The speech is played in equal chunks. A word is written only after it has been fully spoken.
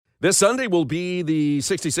This Sunday will be the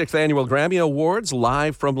 66th Annual Grammy Awards,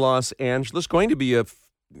 live from Los Angeles. Going to be a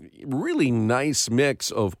really nice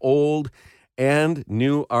mix of old and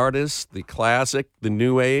new artists, the classic, the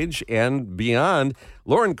new age, and beyond.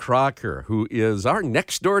 Lauren Crocker, who is our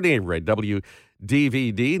next door neighbor at WDVD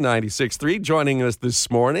 96.3, joining us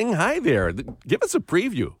this morning. Hi there. Give us a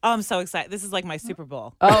preview. Oh, I'm so excited. This is like my Super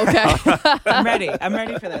Bowl. Oh, okay. I'm ready. I'm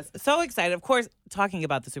ready for this. So excited. Of course, talking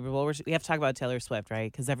about the Super Bowl, we have to talk about Taylor Swift,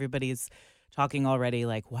 right? Because everybody's talking already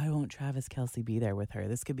like, why won't Travis Kelce be there with her?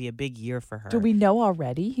 This could be a big year for her. Do we know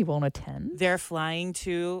already he won't attend? They're flying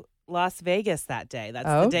to Las Vegas that day. That's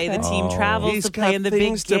the day the team travels to play in the big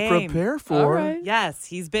game. He's got things to prepare for. Right. Yes,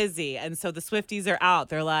 he's busy. And so the Swifties are out.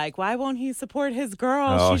 They're like, why won't he support his girl?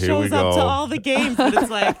 Oh, she here we shows up go. to all the games. But it's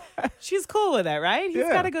like, she's cool with it, right? He's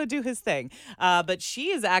got to go do his thing. But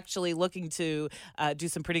she is actually looking to do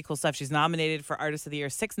some pretty cool stuff. She's nominated for Artist of the Year,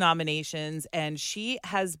 6 nominations. And she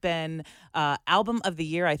has been Album of the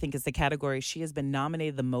Year, I think is the category. She has been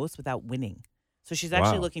nominated the most without winning. So she's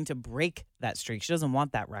actually looking to break that streak. She doesn't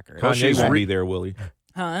want that record. Kanye won't be there, Willie.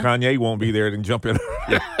 Huh? Kanye won't be there and jump in.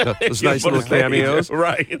 Those nice little cameos.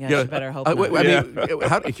 Right. Yeah, she better hope not.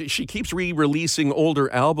 I mean, she keeps re-releasing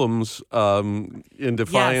older albums in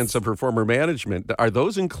defiance of her former management. Are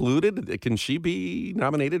those included? Can she be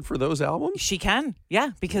nominated for those albums? She can, yeah,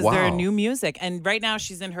 because they're new music. And right now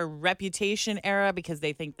she's in her Reputation era because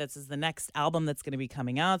they think this is the next album that's going to be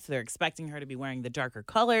coming out. So they're expecting her to be wearing the darker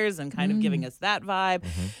colors and kind of giving us that vibe.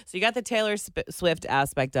 So you got the Taylor Swift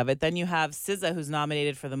aspect of it. Then you have SZA, who's nominated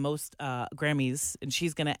for the most Grammys, and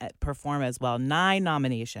she's going to perform as well. 9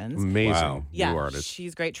 nominations. Amazing Yeah, new artist.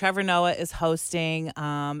 She's great. Trevor Noah is hosting.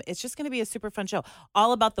 It's just going to be a super fun show.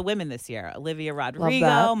 All about the women this year. Olivia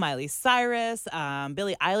Rodrigo, Miley Cyrus,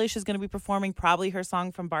 Billie Eilish is going to be performing probably her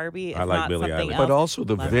song from Barbie. I like Billie Eilish. But also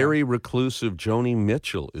the very reclusive Joni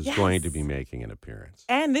Mitchell is going to be making an appearance.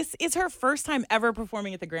 And this is her first time ever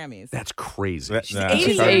performing at the Grammys. That's crazy. That's 80 hard to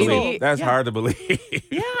years believe. old. That's Yeah. hard to believe.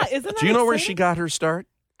 Yeah, isn't that Do you know where insane? she got her start?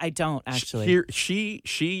 I don't, actually.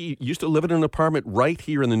 She used to live in an apartment right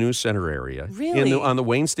here in the News Center area, Really? on the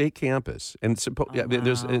Wayne State campus. And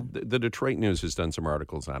there's the Detroit News has done some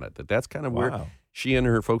articles on it. That's kind of where she and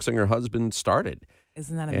her folk singer husband started.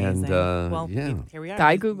 Isn't that amazing? And, here we are.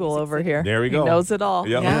 Guy Google over here. There we go. He knows it all.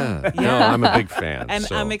 Yep. Yeah. No, I'm a big fan. And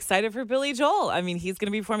so. I'm excited for Billy Joel. I mean, he's going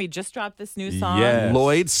to be performing. He just dropped this new song. Yes.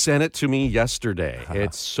 Lloyd sent it to me yesterday.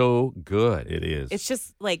 It's so good. It is. It's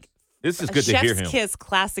just like This is a good to hear chef's him. kiss,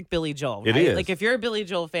 classic Billy Joel. It Right? is. Like if you're a Billy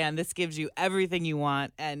Joel fan, this gives you everything you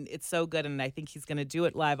want, and it's so good. And I think he's going to do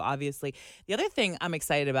it live. Obviously, the other thing I'm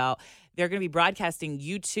excited about, they're going to be broadcasting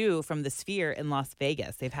U2 from the Sphere in Las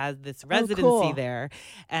Vegas. They've had this residency there,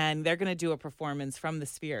 and they're going to do a performance from the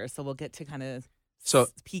Sphere. So we'll get to kind of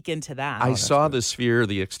peek into that. I saw the Sphere,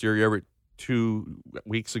 the exterior of it, 2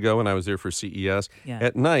 weeks ago when I was there for CES. Yeah.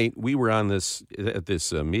 At night, we were on this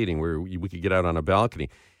meeting where we could get out on a balcony.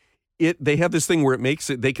 They have this thing where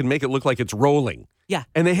they can make it look like it's rolling. Yeah.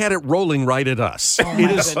 And they had it rolling right at us. Oh my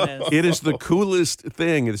goodness. It is the coolest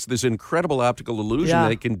thing. It's this incredible optical illusion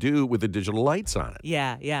they can do with the digital lights on it.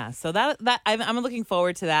 Yeah. So that I'm looking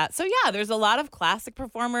forward to that. So yeah, there's a lot of classic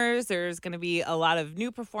performers. There's going to be a lot of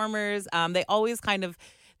new performers. They always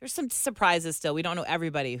there's some surprises still. We don't know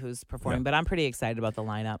everybody who's performing, but I'm pretty excited about the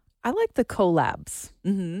lineup. I like the collabs,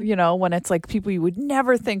 you know, when it's like people you would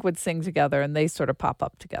never think would sing together and they sort of pop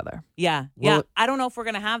up together. Yeah. Well, I don't know if we're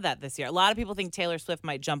going to have that this year. A lot of people think Taylor Swift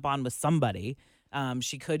might jump on with somebody.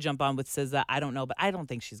 She could jump on with SZA. I don't know, but I don't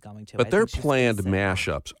think she's going to. But their planned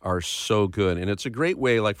mashups are so good. And it's a great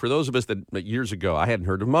way, like for those of us that years ago, I hadn't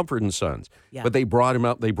heard of Mumford & Sons, but they brought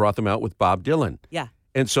them out with Bob Dylan. Yeah.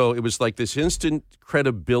 And so it was like this instant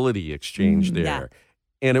credibility exchange there. Yeah.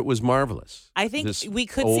 And it was marvelous. I think we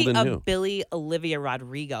could see a Billie Olivia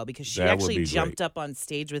Rodrigo because she actually jumped up on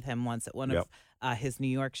stage with him once at one of his New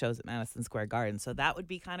York shows at Madison Square Garden. So that would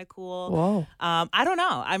be kind of cool. Whoa. I don't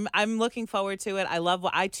know. I'm looking forward to it. I love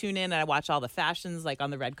I tune in and I watch all the fashions like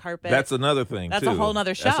on the red carpet. That's another thing, That's too. a whole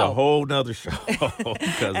nother show. That's a whole nother show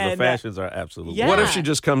because the fashions are absolutely. Yeah. What if she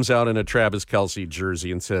just comes out in a Travis Kelce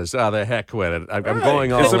jersey and says, the heck with it. I'm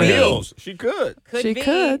going all some in. heels. She could. She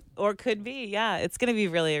could. Or could be. Yeah. It's going to be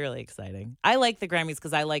really, really exciting. I like the Grammys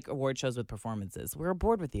because I like award shows with performances. We're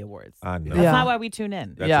bored with the awards. I know. That's not why we tune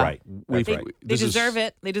in. That's right. That's They, right. they deserve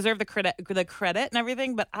it. They deserve the credit and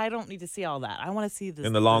everything, but I don't need to see all that. I want to see this.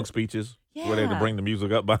 In the long speeches where they had to bring the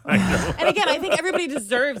music up behind them. And again, I think everybody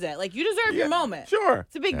deserves it. Like, you deserve your moment. Sure.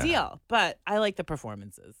 It's a big deal, but I like the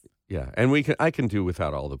performances. Yeah, and I can do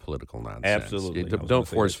without all the political nonsense. Absolutely. Don't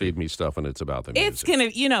force feed me stuff when it's about the music. It's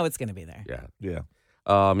going to be there. Yeah. Yeah.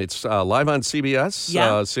 It's live on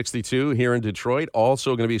CBS 62 here in Detroit.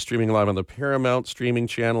 Also going to be streaming live on the Paramount streaming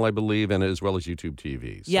channel, I believe, and as well as YouTube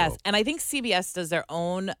TV. So. Yes, and I think CBS does their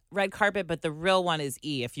own red carpet, but the real one is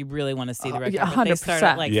E if you really want to see the red carpet. 100%. They start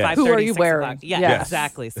at like 5:30, Who are you 6 wearing? o'clock. Yeah, Yes.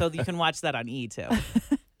 exactly. So you can watch that on E too.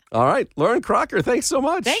 All right, Lauren Crocker, thanks so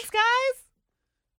much. Thanks, guys.